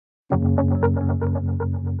Hi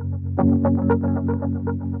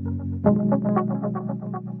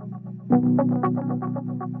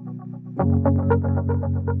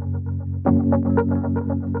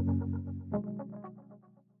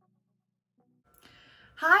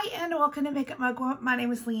and welcome to Makeup Mugwump. My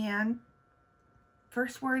name is Leanne.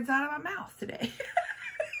 First words out of my mouth today.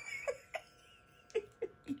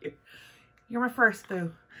 You're my first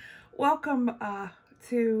boo. Welcome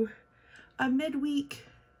to a midweek.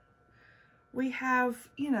 We have,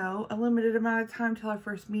 you know, a limited amount of time till our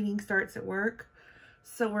first meeting starts at work.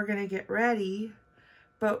 So we're going to get ready,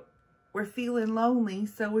 but we're feeling lonely.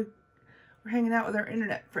 So we're hanging out with our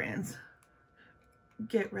internet friends.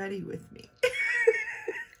 Get ready with me.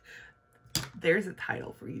 There's a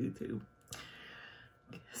title for YouTube.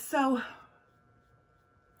 So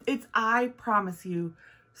I promise you,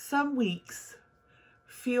 some weeks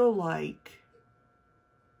feel like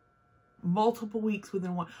multiple weeks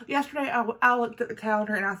within one. Yesterday, I looked at the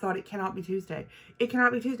calendar and I thought it cannot be Tuesday. It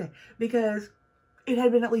cannot be Tuesday because it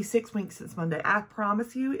had been at least 6 weeks since Monday. I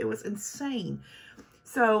promise you, it was insane.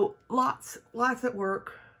 So lots at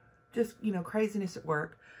work, just, you know, craziness at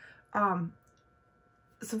work. Some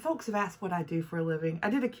folks have asked what I do for a living.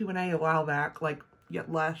 I did a Q&A a while back, like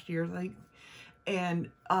last year, I think.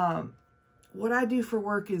 And what I do for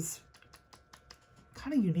work is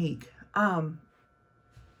kind of unique.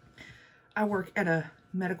 I work at a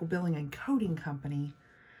medical billing and coding company,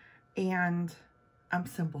 and I'm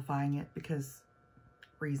simplifying it because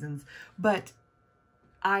reasons. But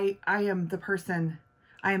I am a person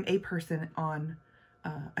on,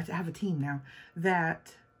 I have a team now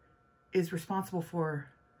that is responsible for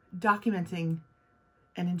documenting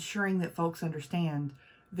and ensuring that folks understand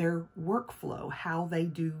their workflow, how they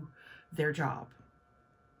do their job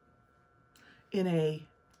in a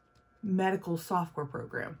medical software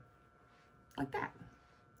program like that.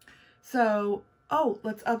 So, oh,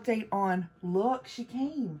 let's update on, look, she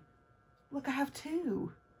came. Look, I have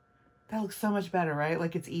two. That looks so much better, right?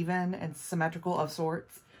 Like it's even and symmetrical of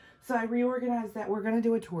sorts. So I reorganized that. We're going to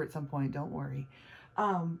do a tour at some point. Don't worry.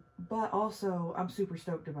 But also I'm super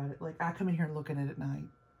stoked about it. Like I come in here and look at it at night.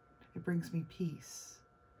 It brings me peace.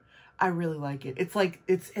 I really like it. It's like,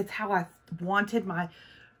 it's how I wanted my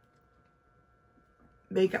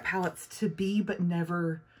makeup palettes to be, but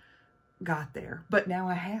never got there. But now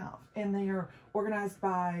I have. And they are organized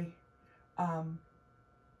by,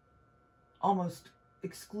 almost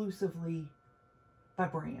exclusively by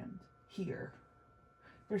brand here.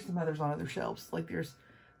 There's some others on other shelves. Like there's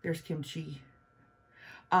kimchi,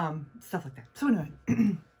 stuff like that. So anyway,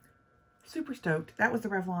 super stoked. That was the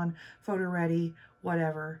Revlon Photo Ready,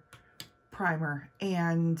 whatever, primer.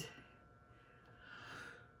 And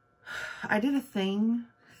I did a thing.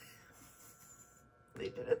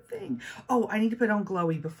 Oh, I need to put on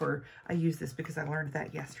glowy before I use this because I learned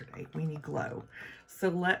that yesterday. We need glow. So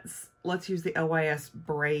let's use the LYS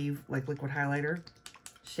Brave like liquid highlighter.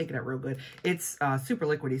 Shake it up real good. It's super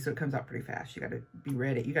liquidy, so it comes out pretty fast. You gotta be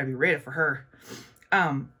ready. You gotta be ready for her.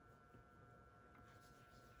 Yeah,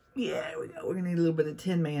 there we go. We're gonna need a little bit of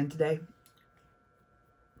Tin Man today.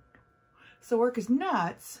 So work is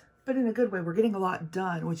nuts, but in a good way. We're getting a lot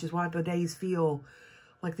done, which is why the days feel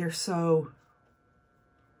like they're so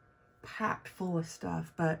packed full of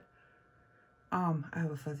stuff. But I have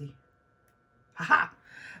a fuzzy. Haha.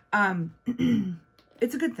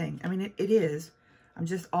 It's a good thing. I mean, it is. I'm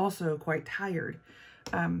just also quite tired.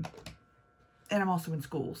 And I'm also in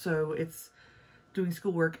school, so it's doing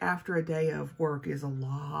schoolwork after a day of work is a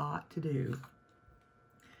lot to do.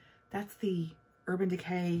 That's the Urban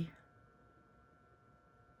Decay,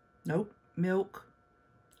 nope, Milk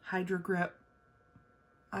Hydro Grip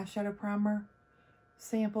eyeshadow primer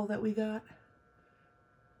sample that we got.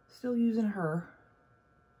 Still using her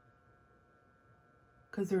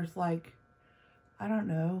because there's like, I don't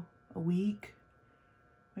know, a week,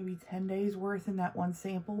 maybe 10 days worth in that one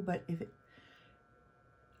sample. But if it,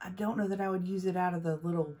 I don't know that I would use it out of the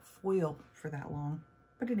little foil for that long.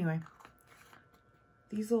 But anyway,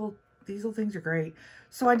 these little things are great.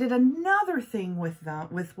 So I did another thing with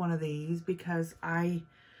one of these because I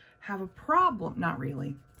have a problem. Not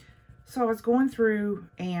really. So I was going through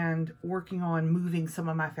and working on moving some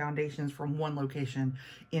of my foundations from one location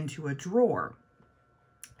into a drawer.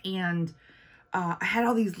 And I had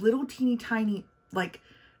all these little teeny tiny, like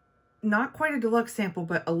not quite a deluxe sample,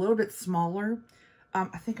 but a little bit smaller. I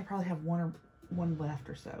think I probably have one left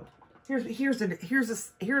or so. Here's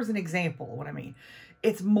an example of what I mean.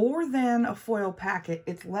 It's more than a foil packet.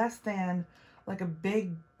 It's less than like a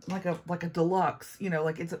big, like a deluxe, you know,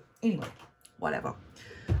 like it's anyway, whatever.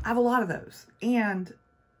 I have a lot of those. And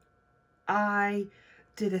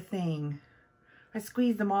did a thing. I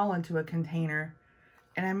squeezed them all into a container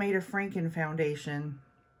and I made a Franken foundation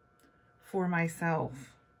for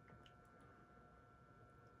myself.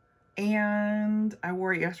 And I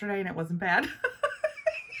wore it yesterday and it wasn't bad.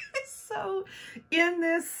 So in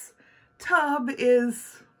this tub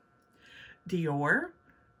is Dior.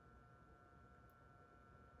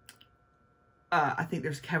 I think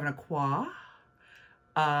there's Kevin Aqua.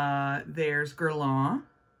 There's Guerlain.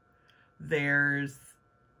 There's,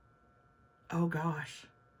 oh gosh.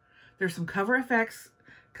 There's some Cover FX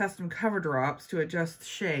custom cover drops to adjust the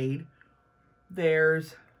shade.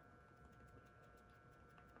 There's,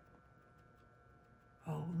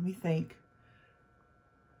 oh, let me think.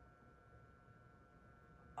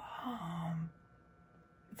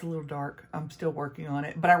 It's a little dark. I'm still working on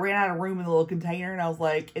it. But I ran out of room in the little container and I was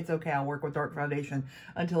like, it's okay, I'll work with dark foundation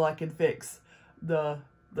until I can fix the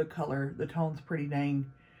color. The tone's pretty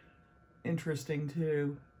dang interesting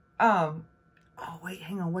too. Oh wait,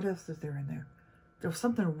 hang on. What else is there in there? There was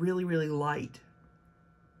something really, really light.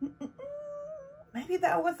 Maybe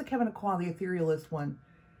that was the Kevin Aqua, the Etherealist one.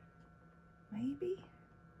 Maybe.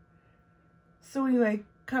 So anyway,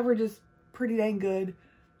 coverage is pretty dang good.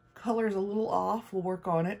 Color's a little off. We'll work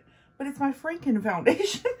on it. But it's my Franken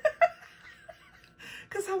foundation.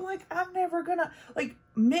 Because I'm like, I'm never gonna, like,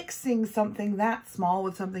 mixing something that small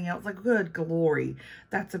with something else. Like, good glory.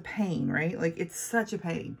 That's a pain, right? Like, it's such a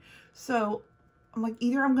pain. So, I'm like,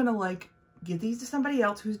 either I'm gonna, like, give these to somebody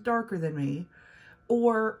else who's darker than me.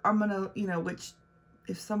 Or I'm gonna, you know, which,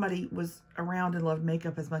 if somebody was around and loved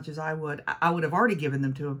makeup as much as I would have already given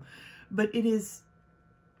them to them. But it is...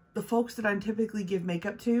 the folks that I typically give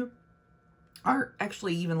makeup to are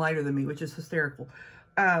actually even lighter than me, which is hysterical,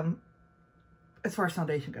 as far as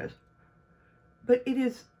foundation goes. But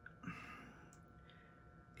it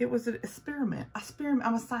was an experiment.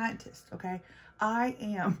 I'm a scientist, okay? I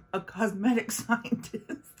am a cosmetic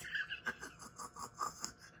scientist.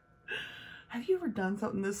 Have you ever done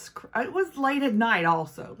something this... It was late at night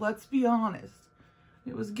also, let's be honest.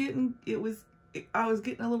 I was getting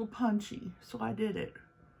a little punchy, so I did it.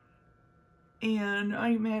 And I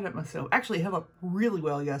ain't mad at myself. Actually, it held up really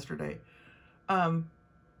well yesterday.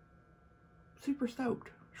 Super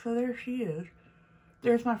stoked. So there she is.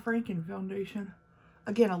 There's my Franken foundation.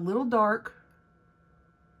 Again, a little dark.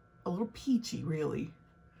 A little peachy, really.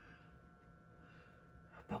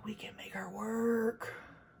 But we can make her work.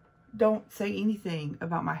 Don't say anything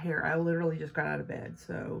about my hair. I literally just got out of bed,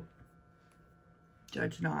 so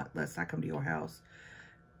judge not, lest I come to your house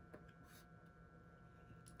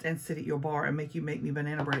and sit at your bar and make me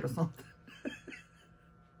banana bread or something.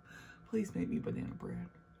 Please make me banana bread.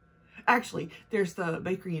 Actually, there's the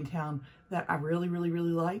bakery in town that I really, really,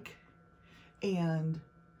 really like. And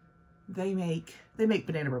they make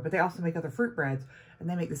banana bread, but they also make other fruit breads. And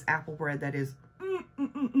they make this apple bread that is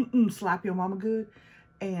slap your mama good.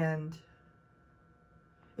 And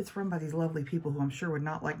it's run by these lovely people who I'm sure would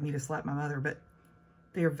not like me to slap my mother, but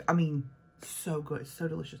they're, I mean, so good, so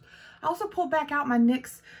delicious. I also pulled back out my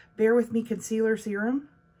NYX Bear With Me Concealer Serum.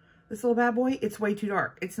 This little bad boy, it's way too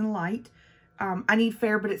dark. It's in light. I need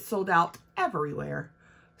fair, but it's sold out everywhere.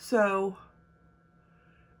 So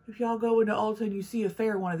if y'all go into Ulta and you see a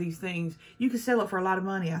fair one of these things, you can sell it for a lot of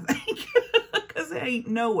money, I think, because it ain't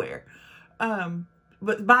nowhere.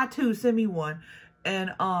 But buy two, send me one,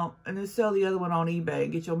 and then sell the other one on eBay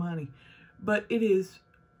and get your money. But it's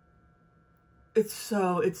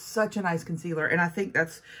such a nice concealer. And I think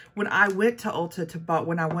that's when I went to Ulta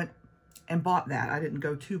when I went and bought that, I didn't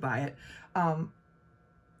go to buy it.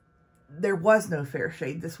 There was no fair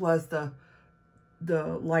shade. This was the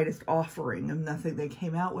lightest offering, and I think they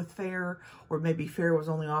came out with fair, or maybe fair was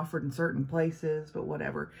only offered in certain places, but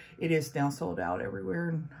whatever. It is now sold out everywhere,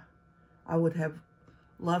 and I would have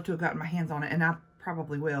loved to have gotten my hands on it, and I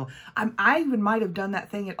probably will. I even might have done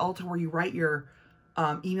that thing at Ulta where you write your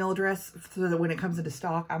email address so that when it comes into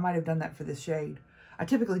stock, I might have done that for this shade. I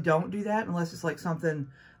typically don't do that unless it's like something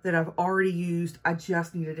that I've already used. I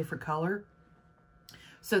just need a different color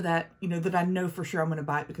so that, you know, that I know for sure I'm going to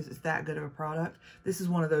buy it because it's that good of a product. This is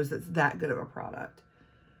one of those that's that good of a product.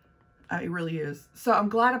 It really is. So I'm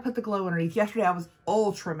glad I put the glow underneath. Yesterday I was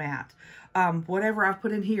ultra matte. Whatever I've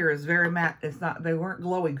put in here is very matte. They weren't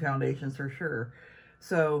glowing foundations for sure.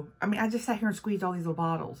 So, I mean, I just sat here and squeezed all these little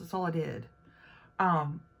bottles. That's all I did.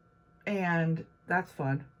 And that's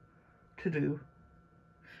fun to do.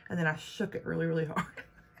 And then I shook it really, really hard.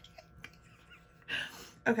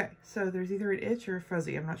 Okay, so there's either an itch or a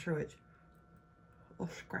fuzzy. I'm not sure which. We'll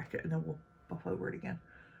scratch it and then we'll buff over it again.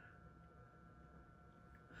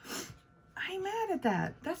 I ain't mad at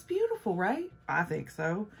that. That's beautiful, right? I think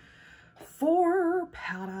so. For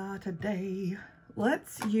powder today,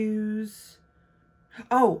 let's use,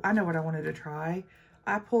 oh, I know what I wanted to try.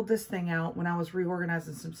 I pulled this thing out when I was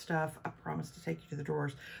reorganizing some stuff. I promised to take you to the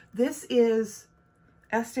drawers. This is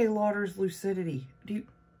Estee Lauder's Lucidity. Do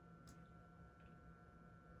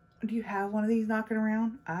you have one of these knocking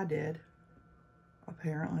around? I did,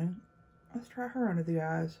 apparently. Let's try her under the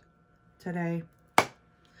eyes today.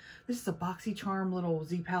 This is a BoxyCharm, little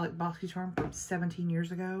Z palette BoxyCharm from 17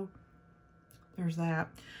 years ago. There's that.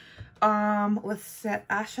 Let's set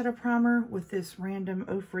eyeshadow primer with this random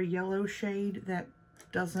Ofra yellow shade that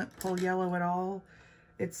doesn't pull yellow at all.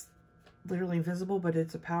 It's literally invisible, but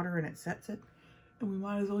it's a powder and it sets it. And we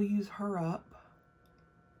might as well use her up.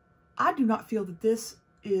 I do not feel that this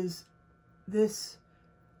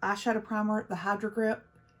eyeshadow primer, the Hydro Grip,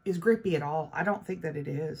 is grippy at all. I don't think that it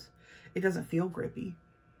is. It doesn't feel grippy.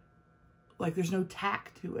 Like there's no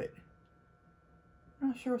tack to it. I'm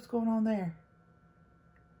not sure what's going on there.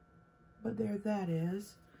 But there that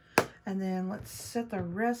is. And then let's set the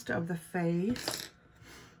rest of the face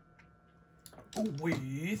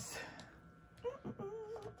with...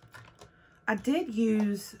 I did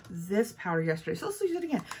use this powder yesterday, so let's use it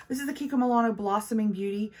again. This is the Kiko Milano Blossoming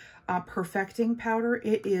Beauty Perfecting Powder.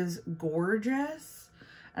 It is gorgeous.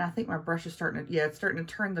 And I think my brush is starting to, yeah, it's starting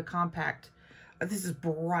to turn the compact. This is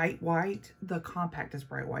bright white. The compact is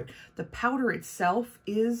bright white. The powder itself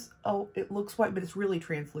is, oh, it looks white, but it's really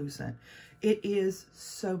translucent. It is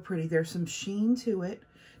so pretty. There's some sheen to it.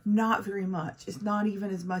 Not very much. It's not even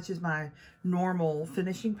as much as my normal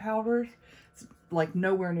finishing powders. It's like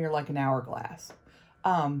nowhere near like an Hourglass.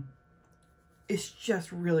 It's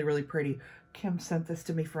just really, really pretty. Kim sent this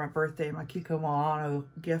to me for my birthday, my Kiko Milano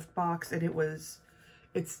gift box, and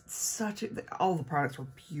it's such a, all the products were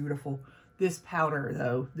beautiful. This powder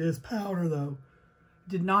though,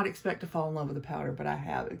 did not expect to fall in love with the powder, but I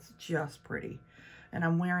have. It's just pretty. And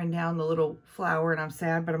I'm wearing down the little flower, and I'm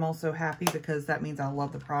sad, but I'm also happy because that means I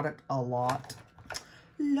love the product a lot.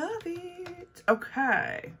 Love it.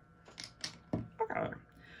 Okay. Okay.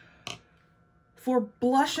 For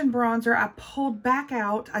blush and bronzer, I pulled back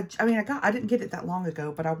out. I didn't get it that long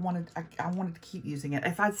ago, but I wanted to keep using it.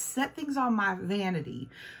 If I set things on my vanity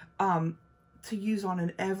to use on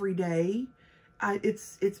an everyday,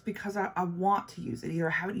 it's because I want to use it. Either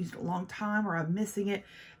I haven't used it a long time or I'm missing it.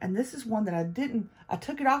 And this is one that I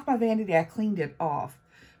took it off my vanity. I cleaned it off,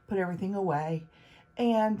 put everything away,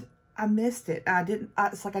 and I missed it.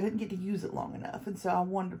 It's like I didn't get to use it long enough. And so I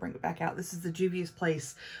wanted to bring it back out. This is the Juvia's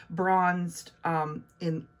Place Bronzed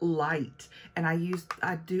in Light. And I use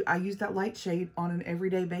that light shade on an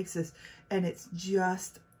everyday basis. And it's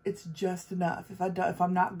just enough. If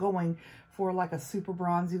I'm not going for like a super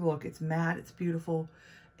bronzy look, it's matte, it's beautiful.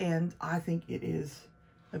 And I think it is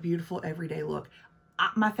a beautiful everyday look.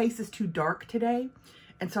 My face is too dark today.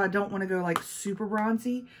 And so I don't want to go like super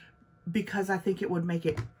bronzy because I think it would make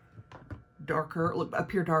it darker,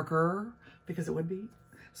 appear darker, because it would be.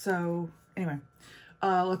 So anyway,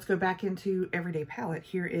 let's go back into everyday palette.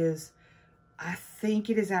 Here is, I think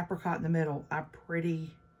it is apricot in the middle. I'm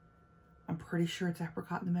pretty sure it's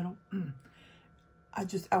apricot in the middle.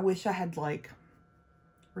 I wish I had like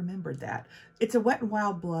remembered that. It's a Wet n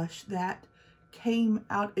Wild blush that came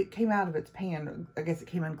out of its pan. I guess it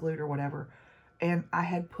came unglued or whatever. And I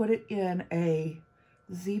had put it in a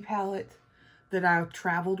Z palette that I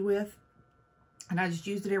traveled with. And I just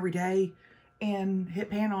used it every day and hit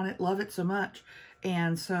pan on it. Love it so much.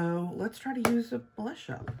 And so let's try to use a blush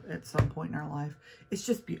up at some point in our life. It's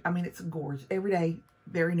just, I mean, it's gorgeous. Every day,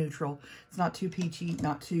 very neutral. It's not too peachy,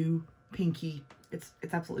 not too pinky. It's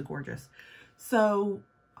absolutely gorgeous. So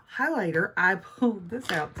highlighter, I pulled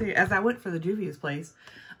this out too. As I went for the Juvia's Place,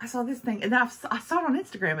 I saw this thing, and I saw it on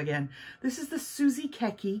Instagram again. This is the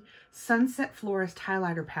Susikeki Sunset Florist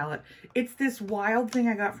Highlighter Palette. It's this wild thing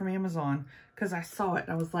I got from Amazon because I saw it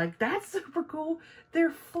and I was like, that's super cool.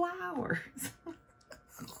 They're flowers. And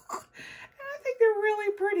I think they're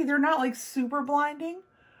really pretty. They're not like super blinding.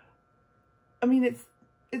 I mean,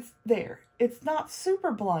 it's there. It's not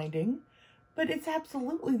super blinding, but it's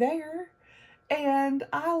absolutely there. And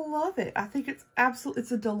I love it. I think it's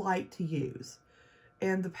a delight to use.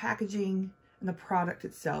 And the packaging and the product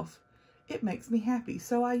itself, it makes me happy.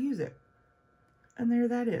 So I use it. And there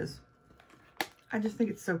that is. I just think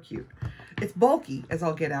it's so cute. It's bulky as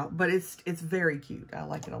I'll get out, but it's very cute. I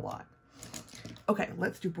like it a lot. Okay,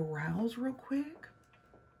 let's do brows real quick.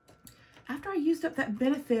 After I used up that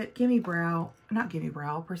Benefit Gimme Brow, not Gimme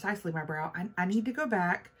Brow, Precisely My Brow, I need to go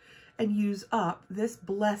back and use up this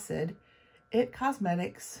Blessed It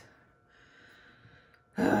Cosmetics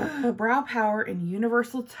Brow Power in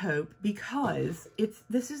Universal Taupe, because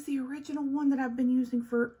this is the original one that I've been using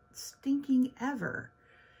for stinking ever.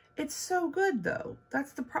 It's so good though.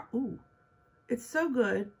 That's the ooh. It's so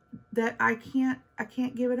good that I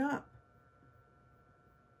can't give it up.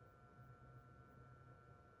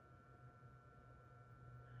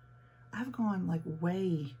 I've gone like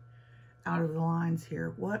way out of the lines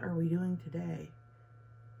here. What are we doing today?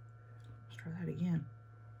 Let's try that again.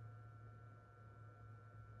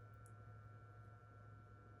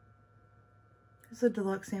 This is a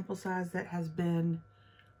deluxe sample size that has been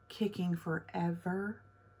kicking forever,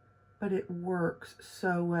 but it works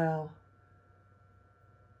so well.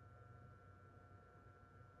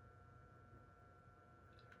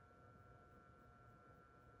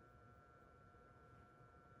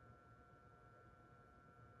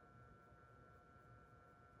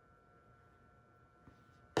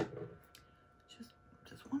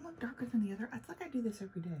 Just one look darker than the other. It's like I do this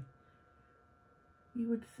every day. You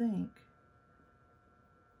would think.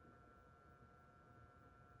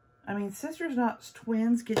 I mean, sisters not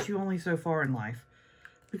twins get you only so far in life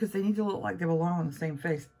because they need to look like they belong on the same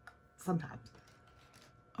face sometimes.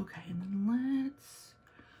 Okay, and then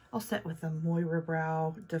I'll set with the Moira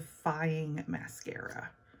Brow Defying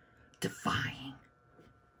Mascara. Defying.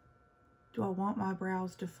 Do I want my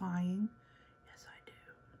brows defying? Yes, I do.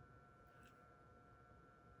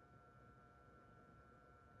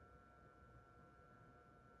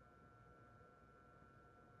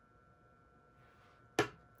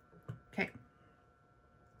 Okay.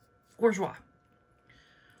 Bourgeois.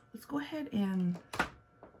 Let's go ahead and,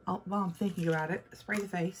 while I'm thinking about it, spray the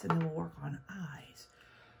face and then we'll work on eyes.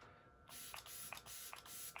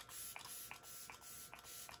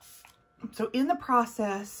 So in the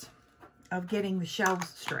process of getting the shelves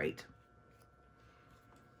straight,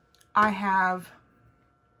 I have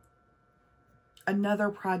another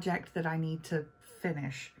project that I need to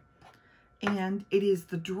finish. And it is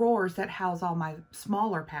the drawers that house all my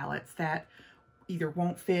smaller palettes that either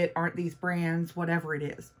won't fit, aren't these brands, whatever it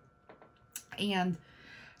is. And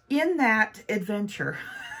in that adventure,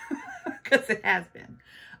 because it has been,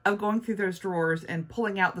 of going through those drawers and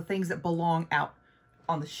pulling out the things that belong out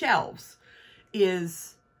on the shelves,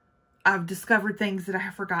 is I've discovered things that I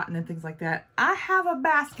have forgotten and things like that. I have a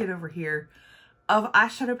basket over here of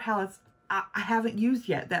eyeshadow palettes I haven't used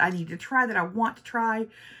yet that I need to try, that I want to try.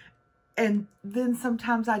 And then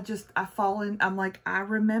sometimes I fall in, I'm like, I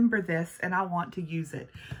remember this and I want to use it.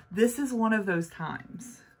 This is one of those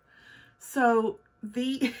times. So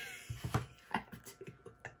you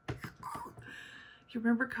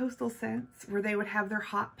remember Coastal Scents where they would have their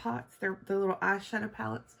hot pots, the little eyeshadow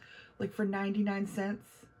palettes, like for 99 cents.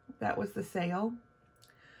 That was the sale.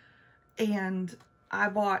 And I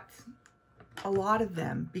bought a lot of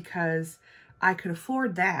them because I could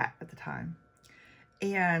afford that at the time.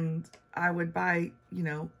 And I would buy, you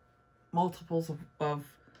know, multiples of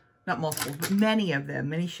not multiples, but many of them,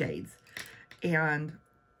 many shades. And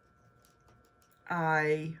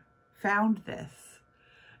I found this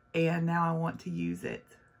and now I want to use it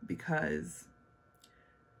because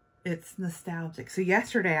it's nostalgic. So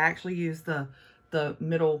yesterday I actually used the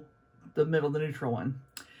neutral one.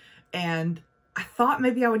 And I thought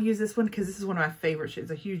maybe I would use this one because this is one of my favorite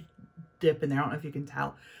shades. A huge dip in there. I don't know if you can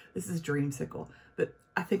tell. This is Dreamsicle. But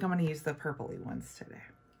I think I'm going to use the purpley ones today.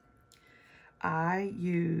 I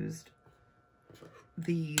used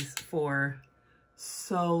these for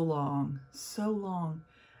so long,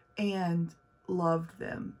 and loved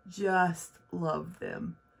them. Just loved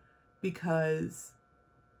them because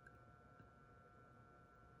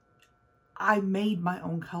I made my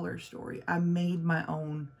own color story. I made my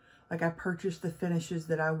own, like I purchased the finishes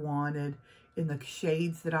that I wanted in the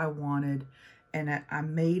shades that I wanted. And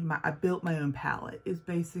I built my own palette is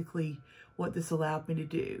basically what this allowed me to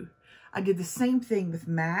do. I did the same thing with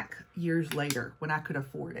MAC years later when I could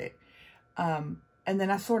afford it. And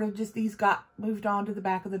then I sort of just, these got moved on to the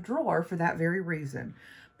back of the drawer for that very reason.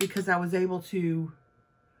 Because I was able to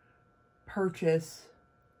purchase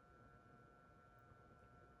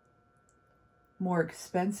more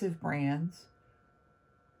expensive brands.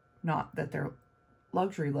 Not that they're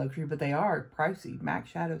luxury, but they are pricey. MAC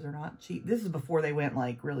shadows are not cheap. This is before they went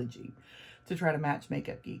like really cheap to try to match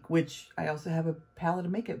Makeup Geek, which I also have a palette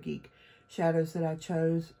of Makeup Geek shadows that I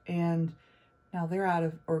chose, and now they're out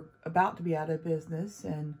of, or about to be out of business,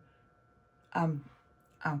 and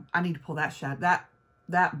I need to pull that shadow,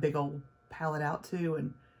 that big old palette out too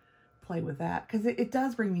and play with that because it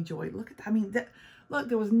does bring me joy. Look at that. I mean, look,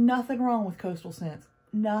 there was nothing wrong with Coastal Scents.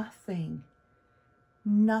 Nothing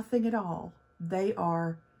at all. They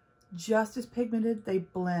are just as pigmented. They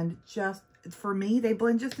blend just, for me, they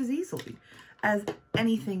blend just as easily as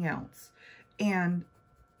anything else. And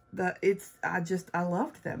I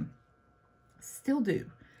loved them. Still do.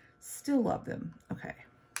 Still love them. Okay.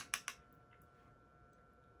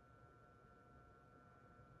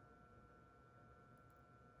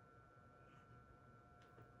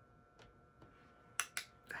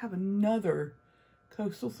 I have another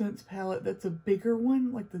Coastal Scents palette that's a bigger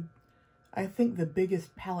one, like I think the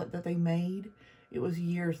biggest palette that they made. It was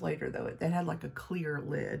years later though. It had like a clear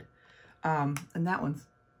lid. And that one's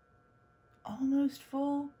almost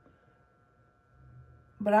full.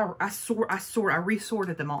 But I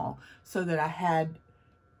resorted them all so that I had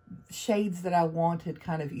shades that I wanted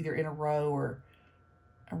kind of either in a row or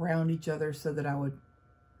around each other, so that I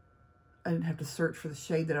didn't have to search for the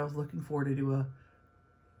shade that I was looking for to do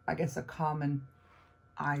I guess a common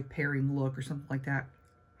eye pairing look or something like that.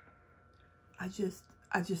 I just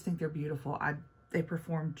think they're beautiful. They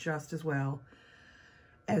perform just as well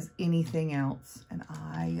as anything else, and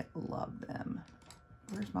I love them.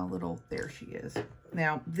 Where's my little, there she is.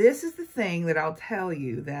 Now, this is the thing that I'll tell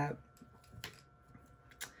you, that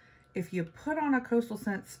if you put on a Coastal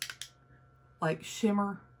Scents like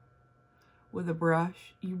shimmer with a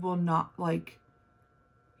brush, you will not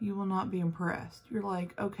be impressed. You're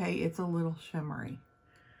like, okay, it's a little shimmery.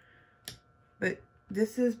 But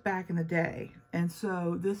this is back in the day. And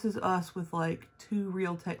so this is us with like 2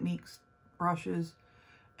 Real Techniques brushes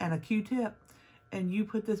and a Q-tip. And you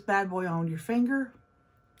put this bad boy on your finger,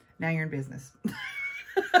 now you're in business.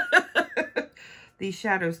 These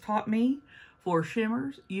shadows taught me for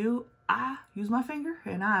shimmers, I use my finger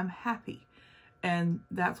and I'm happy. And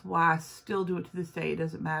that's why I still do it to this day. It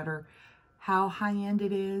doesn't matter how high-end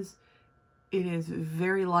it is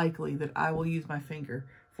very likely that I will use my finger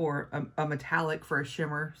for a metallic, for a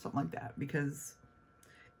shimmer, something like that, because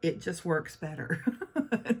it just works better.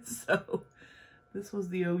 And so this was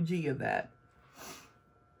the OG of that.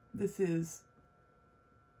 This is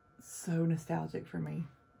so nostalgic for me.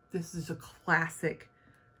 This is a classic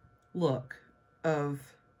look of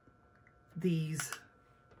these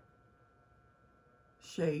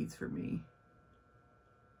shades for me.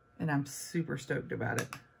 And I'm super stoked about it.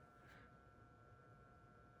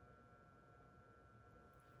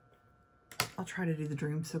 I'll try to do the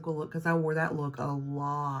Dreamsicle look because I wore that look a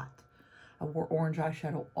lot. I wore orange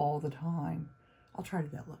eyeshadow all the time. I'll try to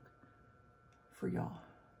do that look for y'all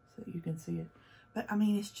so you can see it. But I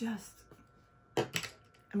mean, it's just, I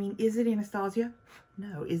mean, is it Anastasia?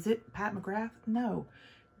 No. Is it Pat McGrath? No.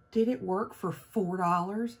 Did it work for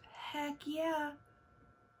 $4? Heck yeah.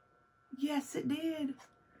 Yes, it did.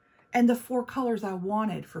 And the 4 colors I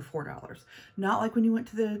wanted for $4. Not like when you went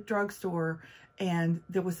to the drugstore and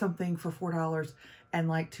there was something for $4 and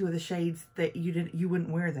like 2 of the shades that you wouldn't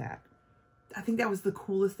wear that. I think that was the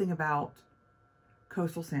coolest thing about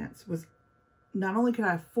Coastal Scents, was not only could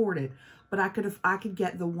I afford it, but I could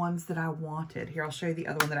get the ones that I wanted. Here, I'll show you the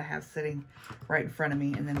other one that I have sitting right in front of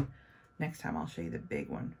me, and then next time I'll show you the big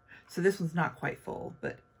one. So this one's not quite full,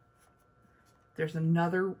 but there's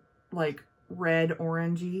another like red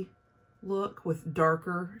orangey look with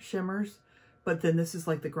darker shimmers, but then this is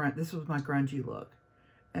like this was my grungy look.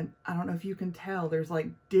 And I don't know if you can tell, there's like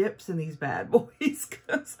dips in these bad boys,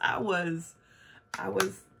 because I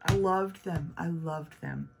loved them. I loved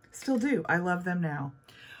them. Still do. I love them now.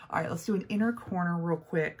 All right, let's do an inner corner real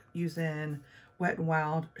quick using Wet n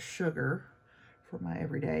Wild Sugar for my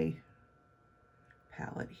everyday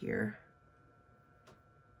palette here.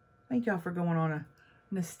 Thank y'all for going on a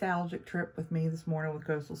nostalgic trip with me this morning with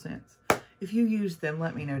Coastal Scents. If you use them,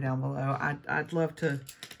 let me know down below. I'd love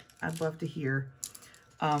to hear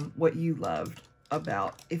what you loved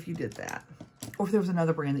about if you did that, or if there was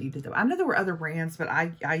another brand that you did that. I know there were other brands, but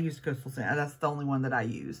I used Coastal Scents. That's the only one that I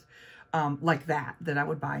used like that I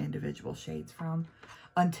would buy individual shades from,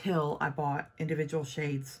 until I bought individual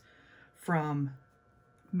shades from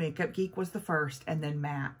Makeup Geek was the first, and then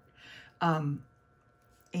Matte.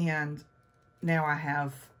 And now I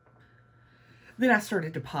have, then I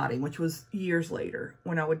started depotting, which was years later,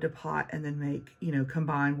 when I would depot and then make, you know,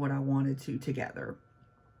 combine what I wanted to together.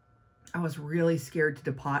 I was really scared to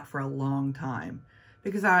depot for a long time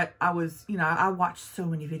because I was, you know, I watched so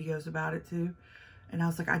many videos about it too. And I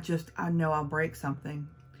was like, I know I'll break something.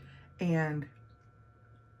 And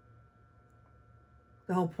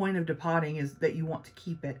the whole point of depotting is that you want to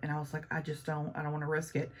keep it. And I was like, I don't want to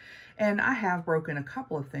risk it. And I have broken a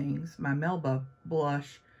couple of things. My Melba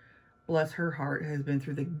blush, bless her heart, has been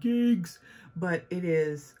through the gigs, but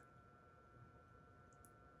it's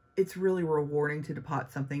really rewarding to depot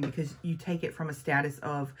something, because you take it from a status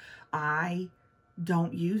of, I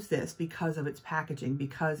don't use this because of its packaging,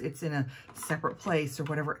 because it's in a separate place or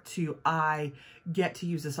whatever, to I get to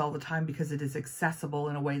use this all the time because it is accessible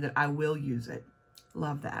in a way that I will use it.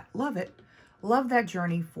 Love that. Love it. Love that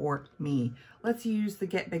journey for me. Let's use the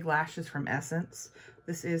Get Big Lashes from Essence.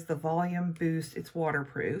 This is the Volume Boost. It's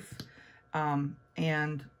waterproof.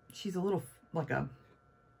 And she's a little like a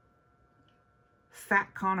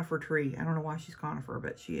fat conifer tree. I don't know why she's conifer,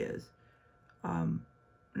 but she is.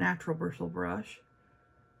 Natural bristle brush.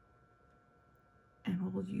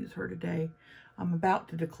 And we'll use her today. I'm about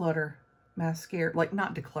to declutter mascara, like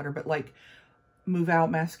not declutter, but like move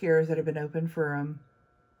out mascaras that have been open for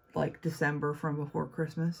like December from before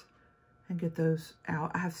Christmas and get those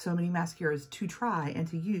out. I have so many mascaras to try and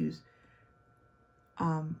to use.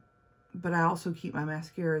 But I also keep my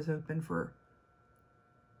mascaras open for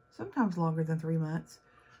sometimes longer than 3 months.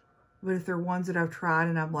 But if they're ones that I've tried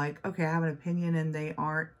and I'm like, okay, I have an opinion and they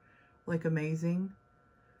aren't like amazing,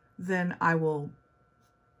 then I will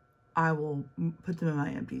put them in my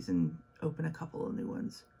empties and open a couple of new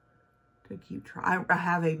ones to keep trying. I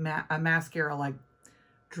have a mascara like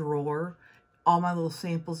drawer. All my little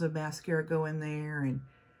samples of mascara go in there, and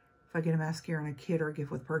if I get a mascara in a kit or a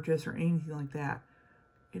gift with purchase or anything like that,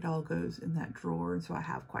 it all goes in that drawer. And so I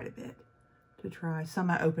have quite a bit to try. Some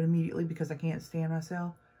I open immediately because I can't stand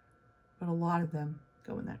myself, but a lot of them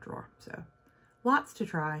go in that drawer. So lots to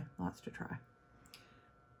try, lots to try.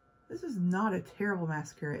 This is not a terrible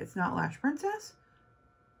mascara. It's not Lash Princess,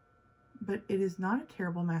 but it is not a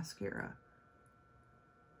terrible mascara.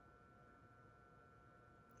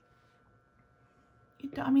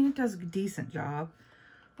 I mean, it does a decent job.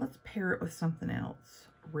 Let's pair it with something else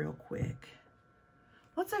real quick.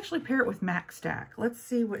 Let's actually pair it with MAC Stack. Let's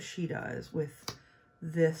see what she does with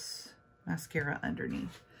this mascara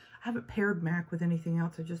underneath. I haven't paired MAC with anything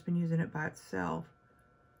else. I've just been using it by itself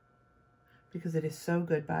because it is so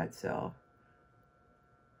good by itself.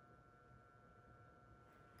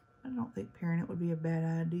 I don't think pairing it would be a bad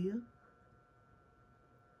idea.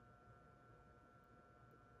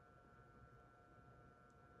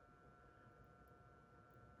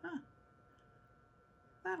 Huh.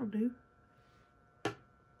 That'll do.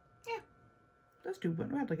 Yeah, those two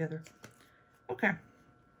went well together. Okay.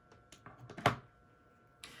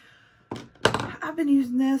 I've been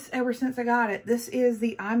using this ever since I got it. This is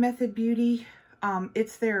the iMethod Beauty.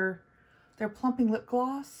 It's their plumping lip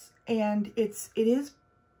gloss, and it's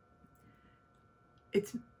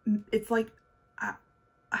like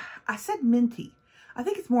I said minty. I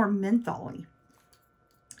think it's more mentholy.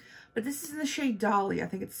 But this is in the shade Dolly. I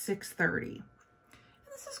think it's 630. And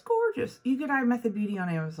this is gorgeous. You get iMethod Beauty on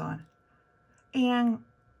Amazon. And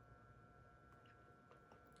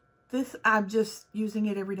this, I'm just using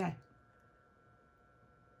it every day.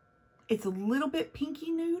 It's a little bit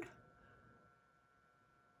pinky nude.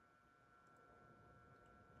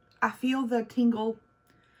 I feel the tingle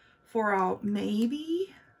for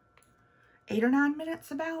maybe 8 or 9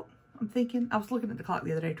 minutes about. I'm thinking. I was looking at the clock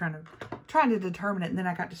the other day trying to determine it, and then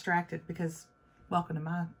I got distracted because welcome to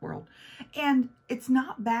my world. And it's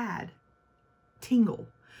not bad tingle.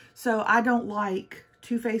 So I don't like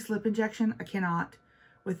Too Faced lip injection. I cannot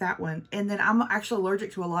with that one. And then I'm actually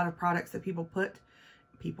allergic to a lot of products that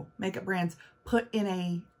makeup brands put in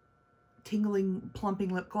a tingling, plumping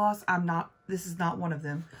lip gloss. This is not one of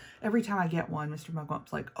them. Every time I get one, Mr.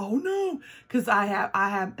 Mugwump's like, oh no, because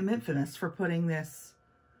I'm infamous for putting this,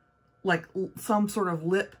 like some sort of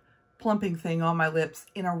lip plumping thing on my lips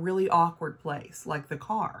in a really awkward place, like the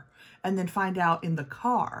car, and then find out in the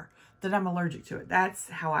car that I'm allergic to it. That's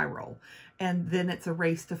how I roll. And then it's a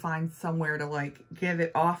race to find somewhere to like get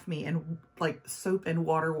it off me and like soap and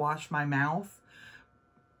water wash my mouth.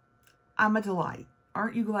 I'm a delight.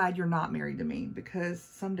 Aren't you glad you're not married to me? Because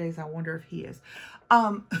some days I wonder if he is.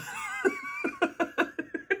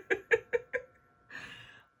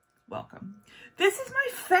 Welcome. This is my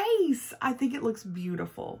face. I think it looks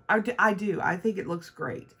beautiful. I do. I think it looks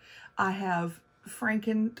great. I have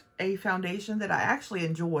Franken a foundation that I actually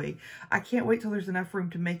enjoy. I can't wait till there's enough room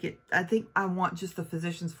to make it. I think I want just the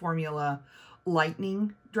Physicians Formula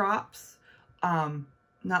lightning drops.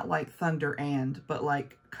 Not like Thunder but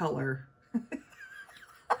like color.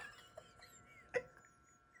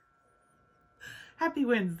 Happy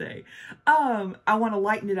Wednesday. I want to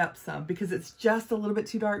lighten it up some because it's just a little bit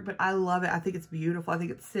too dark, but I love it. I think it's beautiful. I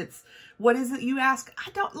think it sits. What is it you ask?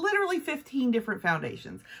 Literally 15 different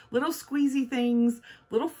foundations. Little squeezy things,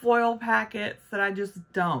 little foil packets that I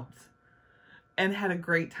just dumped and had a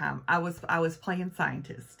great time. I was playing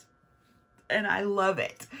scientist and I love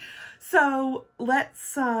it. So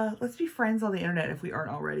let's be friends on the internet if we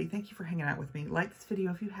aren't already. Thank you for hanging out with me. Like this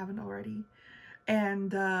video if you haven't already.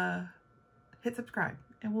 and hit subscribe,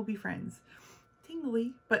 and we'll be friends.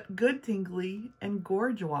 Tingly, but good tingly and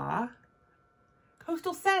gorgeous.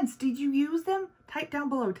 Coastal Scents, did you use them? Type down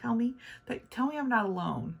below. Tell me I'm not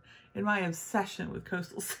alone in my obsession with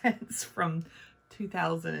Coastal Scents from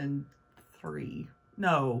 2003.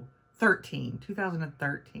 No,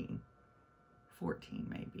 2013. 14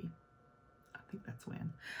 maybe. I think that's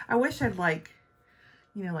when. I wish I'd like,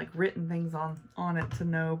 you know, like written things on it to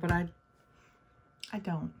know, but I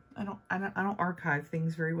don't archive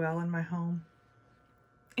things very well in my home.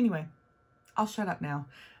 Anyway, I'll shut up now.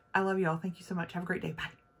 I love y'all. Thank you so much. Have a great day. Bye.